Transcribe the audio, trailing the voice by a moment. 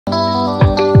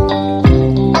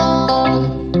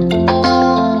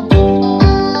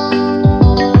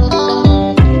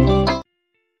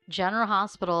General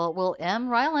Hospital, will Emme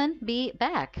Rylan be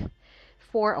back?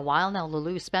 For a while now,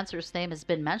 Lulu Spenser's name has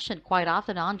been mentioned quite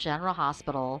often on General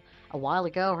Hospital. A while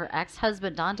ago, her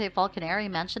ex-husband Dante Falconeri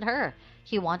mentioned her.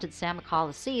 He wanted Sam McCall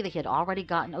to see that he had already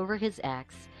gotten over his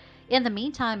ex. In the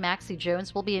meantime, Maxie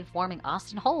Jones will be informing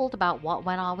Austin Holt about what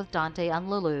went on with Dante and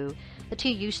Lulu. The two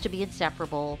used to be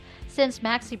inseparable. Since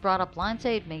Maxie brought up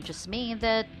Dante, it may just mean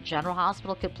that General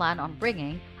Hospital could plan on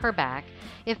bringing her back.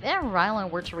 If Emme Rylan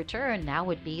were to return, now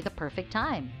would be the perfect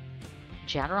time.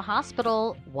 General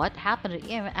Hospital, what happened to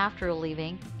him after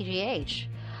leaving EGH?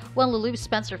 When Lulu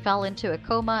Spenser fell into a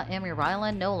coma, Emme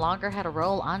Rylan no longer had a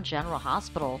role on General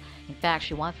Hospital. In fact,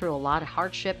 she went through a lot of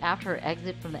hardship after her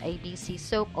exit from the ABC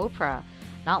soap opera.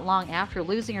 Not long after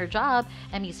losing her job,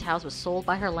 Emmy's house was sold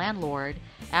by her landlord.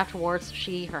 Afterwards,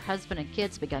 she, her husband, and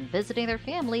kids began visiting their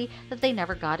family that they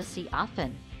never got to see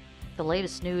often. The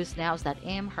latest news now is that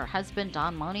Em, her husband,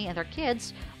 Don Money, and their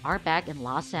kids are back in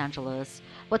Los Angeles.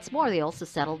 What's more, they also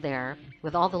settled there.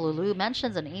 With all the Lulu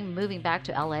mentions and Em moving back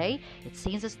to LA, it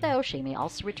seems as though she may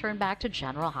also return back to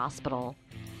General Hospital.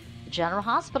 General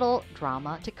Hospital,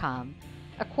 drama to come.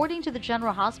 According to the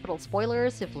General Hospital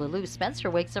spoilers, if Lulu Spenser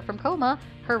wakes up from coma,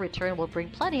 her return will bring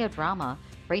plenty of drama.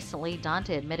 Recently,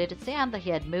 Dante admitted to Sam that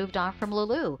he had moved on from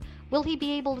Lulu. Will he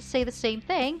be able to say the same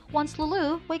thing once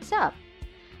Lulu wakes up?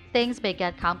 Things may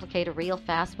get complicated real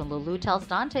fast when Lulu tells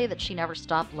Dante that she never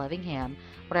stopped loving him.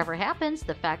 Whatever happens,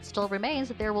 the fact still remains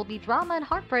that there will be drama and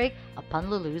heartbreak upon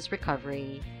Lulu's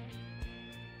recovery.